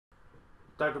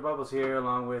Dr. Bubbles here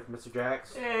along with Mr.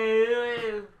 Jax.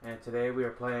 Hey. And today we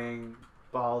are playing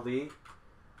Baldi.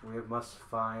 We must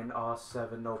find all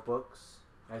 7 notebooks.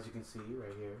 As you can see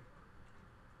right here.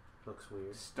 Looks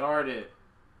weird. Start it.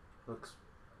 Looks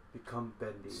become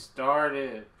bendy. Start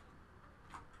it.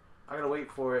 I gotta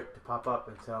wait for it to pop up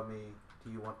and tell me,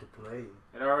 do you want to play?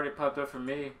 It already popped up for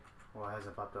me. Well, it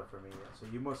hasn't popped up for me yet. So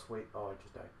you must wait. Oh, I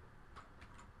just died.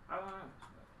 I don't know.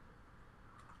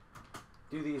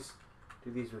 Do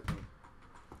these with me.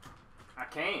 I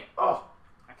can't. Oh!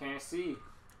 I can't see.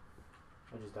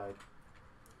 I just died.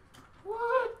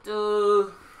 What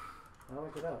the? How do I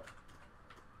get up?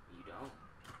 You don't.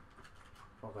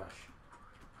 Oh gosh.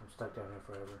 I'm stuck down here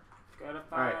forever. Gotta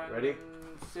find. Alright, ready?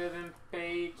 7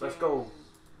 pages. Let's go.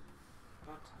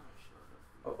 What time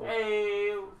should Uh-oh.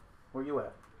 Hey. Where you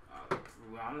at?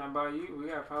 Well, I'm not by you. We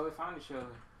gotta probably find each other.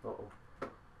 Uh-oh.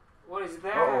 What is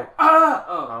that? Uh-oh. Ah! I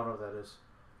Oh. don't know what that is.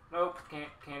 Nope.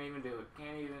 Can't even do it.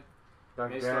 Can't even.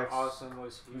 Dr. Mr. Jax. Awesome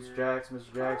was here.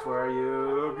 Mr. Jax, where are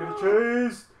you? I'm getting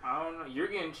chased! I don't know. You're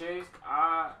getting chased.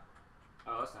 Oh,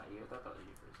 that's not you. I thought that was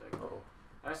you for a second. Uh-oh.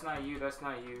 That's not you. That's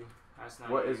not you. That's not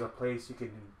What you. is a place you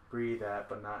can breathe at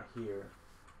but not hear?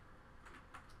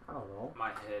 I don't know.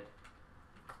 My head.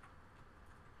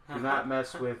 Do not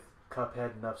mess with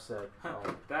Cuphead, enough said. Oh.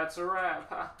 That's a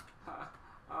wrap.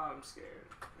 Oh, I'm scared.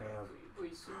 Damn.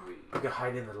 Please. You can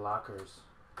hide in the lockers.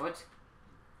 What?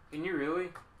 Can you really?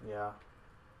 Yeah.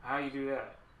 How you do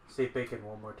that? Say bacon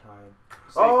one more time.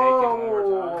 Say bacon one more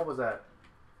time. What was that?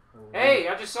 Hey,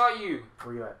 I just saw you.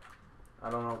 Where you at?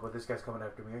 I don't know, but this guy's coming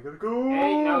after me. I gotta go.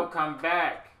 Hey, no, come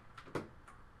back.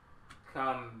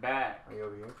 Come back. Are you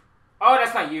over here? Oh,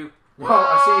 that's not you. No,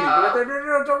 I see you. Get out there.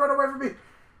 No, don't run away from me.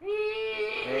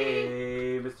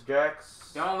 Hey, Mr.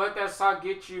 Jax. Don't let that sock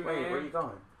get you, Wait, man. where you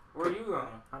going? Where are you going?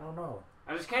 I don't know.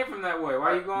 I just came from that way.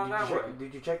 Why are you going that way?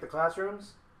 Did you check the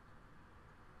classrooms?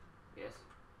 Yes.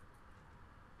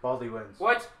 Baldi wins.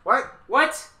 What? What?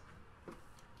 What?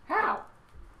 How?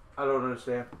 I don't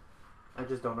understand. I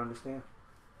just don't understand.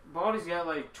 Baldi's got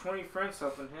like 20 friends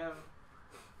helping him.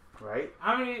 Right?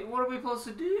 How many? What are we supposed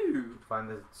to do? Find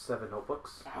the 7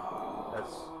 notebooks. Oh.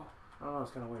 That's. I don't know.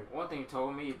 It's kind of weird. One thing he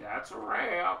told me, that's a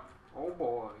wrap. Oh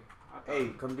boy. Hey,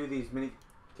 come do these mini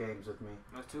games with me.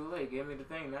 That's too late. Give me the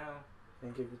thing now.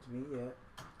 Didn't give it to me yet.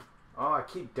 Oh, I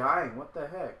keep dying. What the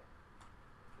heck?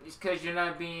 It's because you're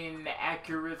not being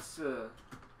accurate, sir.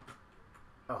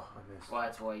 Oh, I missed. Well,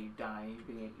 that's why you die.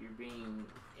 You're being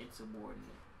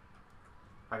insubordinate.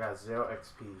 I got 0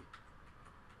 XP.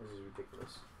 This is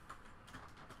ridiculous.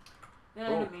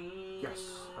 Oh, yes,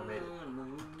 I made it.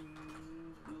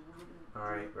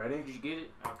 Alright, ready? Did you get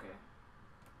it? Okay.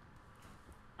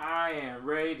 I am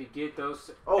ready to get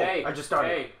those. Oh, hey, I just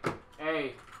started.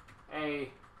 Hey.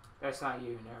 That's not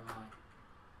you. Never mind.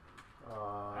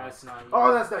 That's not you.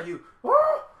 Oh, that's not you.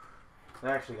 Oh!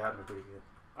 That actually got me pretty good.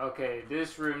 Okay,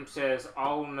 this room says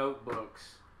all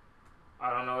notebooks. I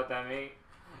don't know what that means.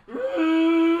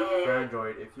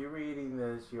 Android, if you're reading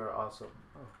this, you're awesome.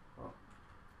 Oh, well.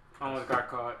 Almost got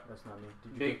caught. That's not me.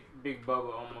 Did you Big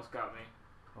Bubba almost got me.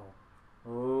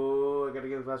 Oh, I gotta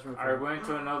get the classroom. I went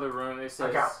to another room. It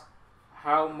says got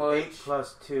how much? 8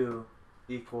 plus 2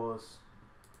 equals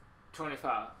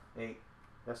 25. 8.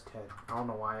 That's 10. I don't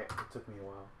know why it took me a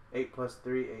while. 8 plus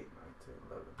 3, 8, 9, 10,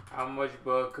 11. How much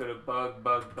bug could a bug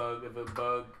if a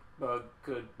bug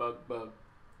could bug?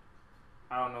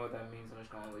 I don't know what that means. I'm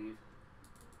just gonna leave.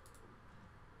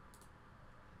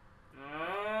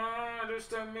 There's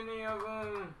so many of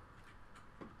them.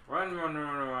 Run.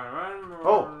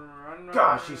 Oh,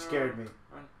 gosh, she scared me.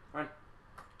 Run.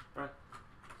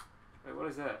 Wait, what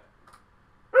is that?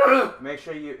 Make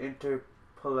sure you enter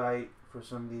polite for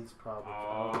some of these problems. I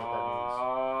don't know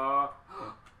what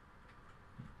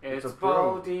that means. It's a broom.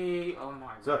 Baldi. Oh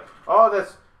my god.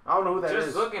 That's. I don't know who that is.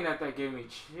 Just looking at that gave me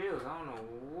chills. I don't know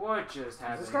what just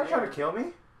happened. Is this guy trying to kill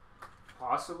me?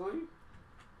 Possibly.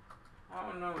 I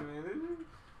don't know, man.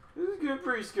 This is getting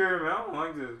pretty scary, man. I don't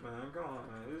like this, man. Come on,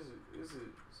 man. This is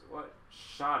what?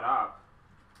 Shut up.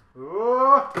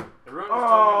 Oh! The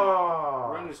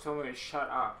room just told me to shut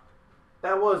up.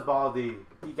 That was Baldi.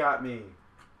 He got me.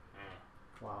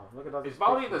 Wow, look at all these. Is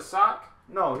Baldi pictures. the sock?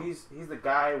 No, he's the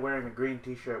guy wearing a green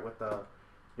T-shirt with the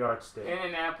yardstick. And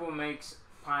an apple makes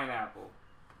pineapple.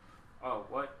 Oh,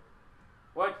 what?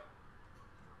 What?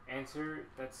 Answer.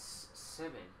 That's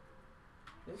 7.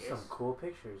 There's Yes. some cool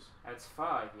pictures. That's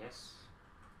 5. Yes.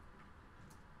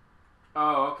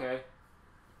 Oh, okay.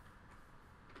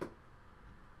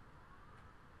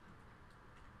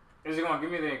 Is it gonna give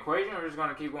me the equation, or is it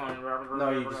gonna keep going? No,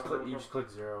 you just click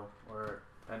 0 or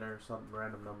enter some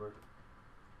random number.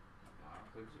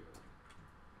 Click 0.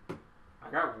 I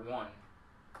got 1.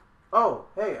 Oh,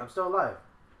 hey, I'm still alive.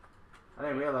 I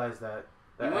didn't realize that.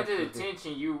 You went to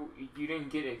detention. You didn't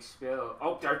get expelled.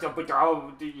 Oh,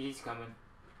 he's coming.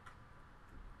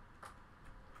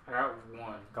 I got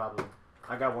 1. Goblin.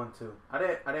 I got 1 too. I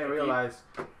didn't realize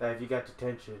that if you got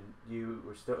detention, you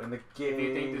were still in the game. If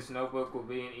you think this notebook will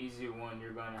be an easy one,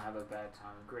 you're gonna have a bad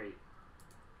time. Great.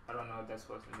 I don't know what that's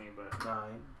supposed to mean, but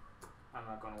 9. I'm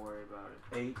not gonna worry about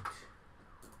it. 8.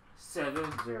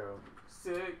 7. 0.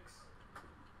 6.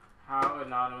 How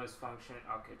anonymous function?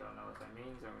 Okay, don't know what that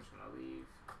means. I'm just gonna leave.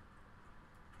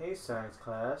 Hey, science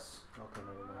class. Okay,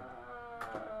 never mind.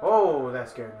 Oh, that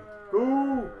scared me.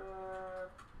 Ooh.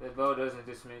 The vote doesn't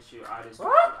dismiss you. I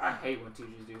hate when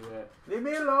teachers do that. Leave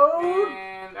me alone.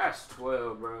 Man, that's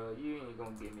 12, bro. You ain't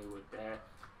gonna get me with that.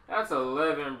 That's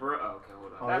 11, bro. Okay,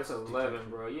 hold on. Oh, that's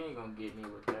 11, bro. You ain't gonna get me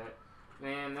with that.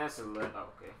 Man, that's 11.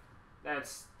 Okay.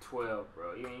 That's 12,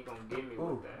 bro. You ain't gonna get me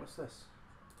with that. What's this?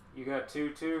 You got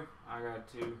 2 too? I got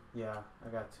 2. Yeah, I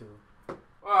got 2.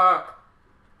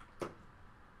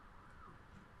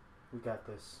 We got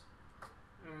this.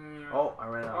 Oh, I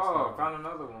ran out of stuff. I found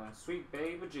another one. Sweet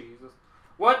baby Jesus.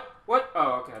 What?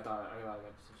 Oh, okay. I got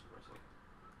detention for a second.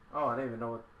 Oh, I didn't even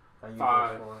know what I used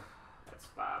 5. it for. That's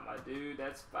 5, my dude.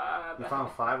 That's 5. You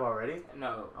found 5 already?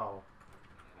 No. Oh.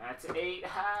 That's 8.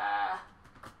 Ha.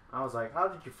 I was like, how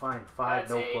did you find 5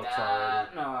 That's notebooks 8,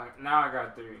 already? No, now I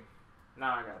got 3.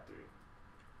 Now I got 3.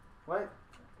 What?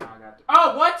 Now I got 3.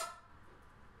 Oh, what?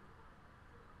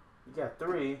 You got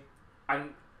 3.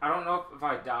 I don't know if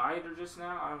I died or just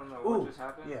now. I don't know what just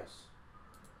happened. Yes.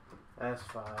 That's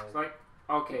 5. It's like,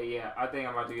 okay, yeah. I think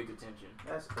I'm about to get detention.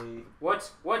 That's 8.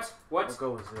 What? We'll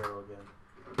go with 0 again.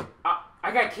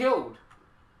 I got killed.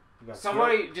 You got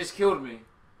Somebody killed? just killed me.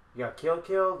 You got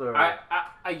killed or?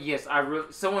 Yes,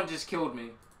 someone just killed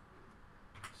me.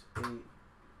 8,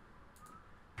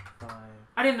 5.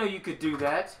 I didn't know you could do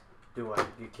that. Do what?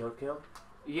 Get killed?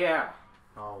 Yeah.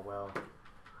 Oh well.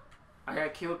 I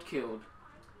got killed.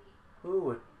 Who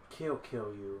would kill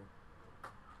you?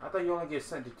 I thought you only get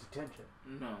sent to detention.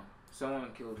 No,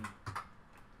 someone killed me.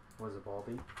 Was it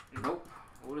Baldi? Nope.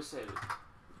 I would have said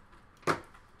it.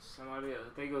 Somebody else.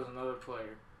 I think it was another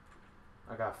player.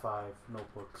 I got 5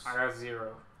 notebooks. I got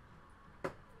 0.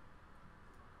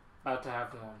 About to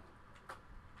have 1.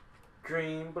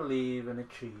 Dream, believe, and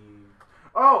achieve.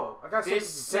 Oh, I got this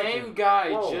same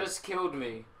guy just killed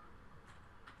me.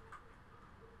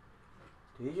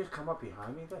 Did he just come up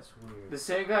behind me? That's weird. The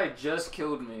same guy just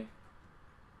killed me.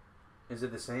 Is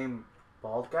it the same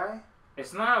bald guy?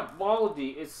 It's not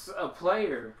Baldi. It's a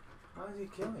player. How is he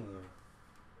killing you?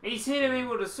 He's hitting me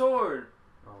with a sword.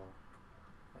 Oh,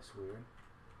 that's weird.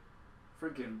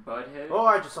 Freaking butthead. Oh,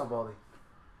 I just saw Baldi.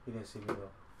 He didn't see me though.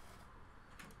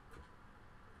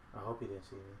 I hope he didn't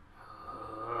see me.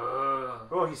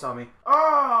 Oh, he saw me.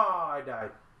 Oh, I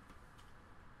died.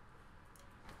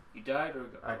 You died or?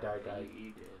 I died.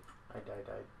 You did. I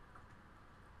died.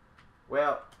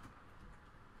 Well,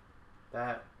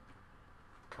 that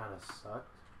kind of sucked.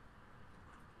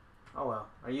 Oh well.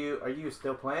 Are you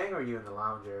still playing or are you in the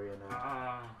lounge area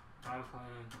now? I'm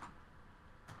playing.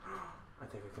 I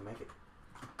think I can make it.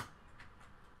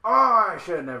 Oh, I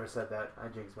should have never said that. I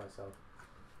jinxed myself.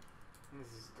 This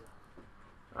is dumb.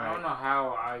 All right. I don't know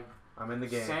how I'm in the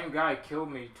game. Same guy killed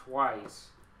me twice.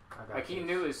 Like he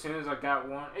knew as soon as I got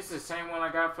one. It's the same one I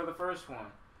got for the first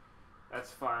one. That's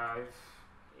 5.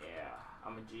 Yeah,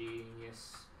 I'm a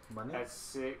genius. Money? That's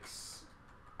 6.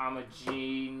 I'm a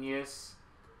genius.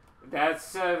 That's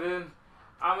 7.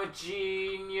 I'm a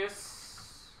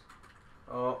genius.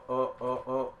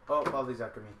 Oh, Baldi's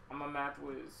after me. I'm a math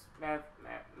whiz. Math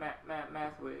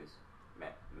whiz.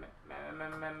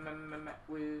 Math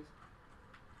whiz.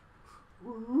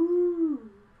 Woohoo!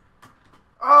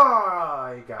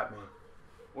 Oh, he got me.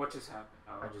 What just happened?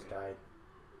 Oh, I just died.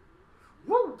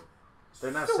 Woo!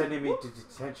 They're not sending me to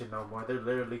detention no more. They're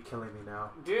literally killing me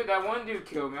now. Dude, that one dude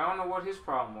killed me. I don't know what his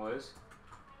problem was.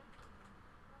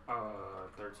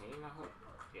 13, I hope.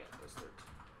 Yeah, that's 13.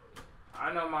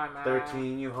 I know my math.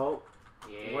 13, you hope?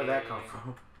 Yeah. Where'd that come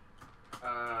from?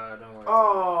 Don't worry.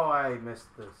 Oh, I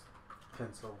missed this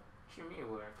pencil. What you mean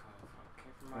where it come from?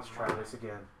 Came from my Let's mind. try this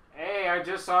again. Hey, I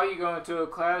just saw you go into a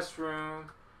classroom.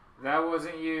 That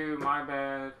wasn't you. My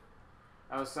bad.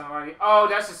 That was somebody. Oh,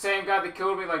 that's the same guy that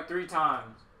killed me like 3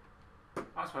 times.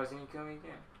 I'm surprised he didn't kill me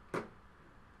again.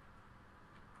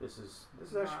 This is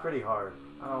actually pretty hard.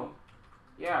 Oh.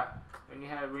 Yeah. When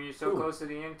you're so close to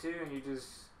the end too, and you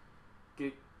just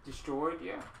get destroyed.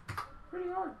 Yeah. Pretty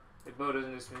hard. The bow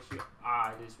doesn't dismiss you.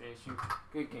 I dismiss you.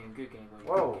 Good game. Good game. Buddy.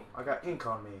 Whoa! Good game. I got ink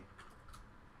on me.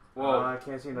 Whoa! I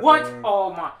can't see nothing. What?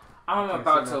 Oh my! I'm Can't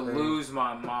about see to nothing. lose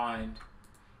my mind.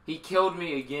 He killed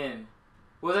me again.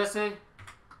 What did I say?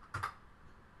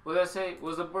 What did I say? What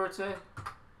does the bird say?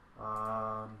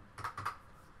 Archipel.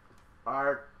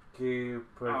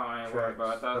 Oh, I ain't worried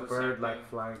about it. That The was the bird same like thing.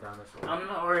 flying down the shore. I'm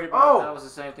not worried about Oh! that. Was the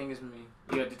same thing as me.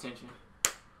 You got detention.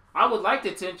 I would like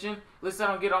detention. At least I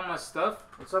don't get all my stuff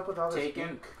What's up with all this taken.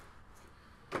 ink?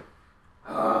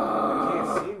 I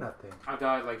can't see nothing. I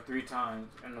died like 3 times,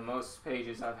 and the most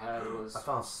pages I've had was I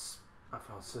found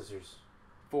scissors.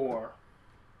 4.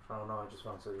 I don't know. I just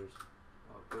found scissors.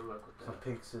 Oh, good luck with Some that.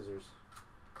 pink scissors.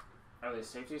 Are they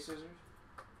safety scissors?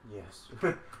 Yes.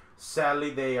 Sadly,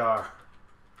 they are.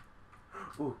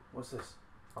 Ooh, what's this?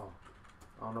 Oh,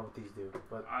 I don't know what these do,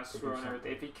 but I they do swear on something.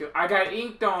 everything. If he killed, I got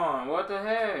inked on. What the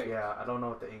heck? Yeah, I don't know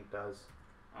what the ink does.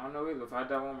 I don't know either. If I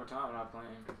die one more time, I'm not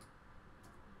playing.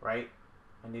 Right?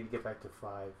 I need to get back to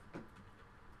 5.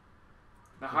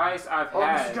 The highest I've Oh,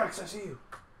 had. Mr. Jax, I see you.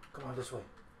 Come on this way.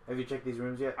 Have you checked these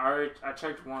rooms yet? I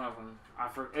checked one of them.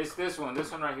 It's this one.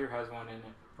 This one right here has one in it.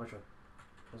 Which one?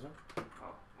 This one?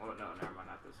 Oh, no, never mind.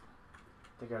 Not this one.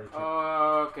 I think I already checked.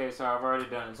 Oh, okay. So I've already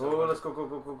done it. So Oh, let's go,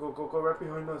 go, right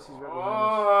behind us. He's right behind us.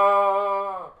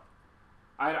 Oh.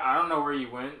 I don't know where you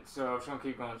went, so I'm just gonna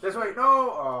keep going. This way, no!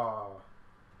 Oh.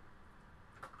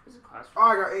 Is it classroom? Oh,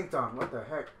 I got inked on. What the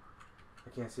heck? I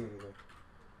can't see anything.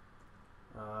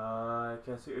 I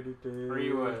can't see anything. Where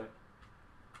you at?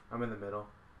 I'm in the middle.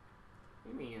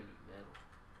 What do you mean in the middle?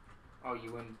 Oh,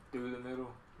 you went through the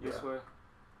middle? This Yeah. way?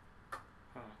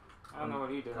 Huh. I don't know what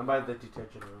he did. I'm by the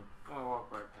detention room. I'm gonna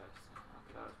walk right past him.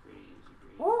 Okay, that was pretty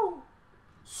easy. Woo!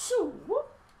 Shoo! Whoop!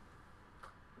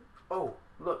 Oh,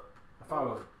 look. I found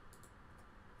one.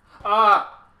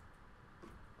 Ah!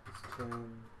 It's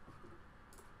 10.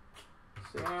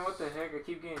 6. Man, what the heck? I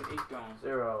keep getting inked on.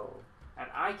 0. And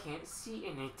I can't see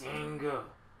anything.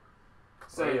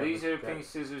 So, Oh, yeah, these are the okay. pink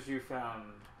scissors you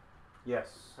found.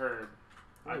 Yes. Heard.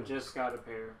 I Ooh. just got a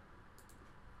pair.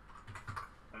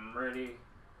 I'm ready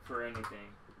for anything.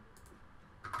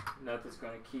 Nothing's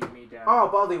gonna keep me down. Oh,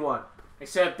 Baldi won.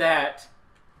 Except that.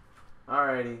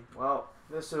 Alrighty. Well,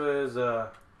 this was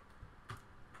a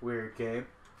weird game.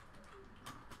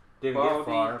 Didn't get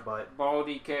far, but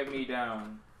Baldi kept me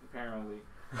down, apparently.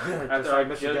 just like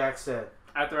Mr. Jax said.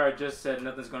 After I just said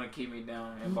nothing's gonna keep me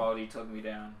down, and Baldi took me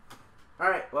down.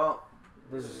 Alright, well,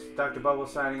 this is Dr. Bubble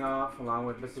signing off along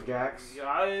with Mr. Jax.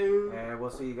 And we'll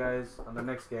see you guys on the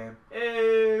next game.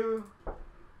 Ew.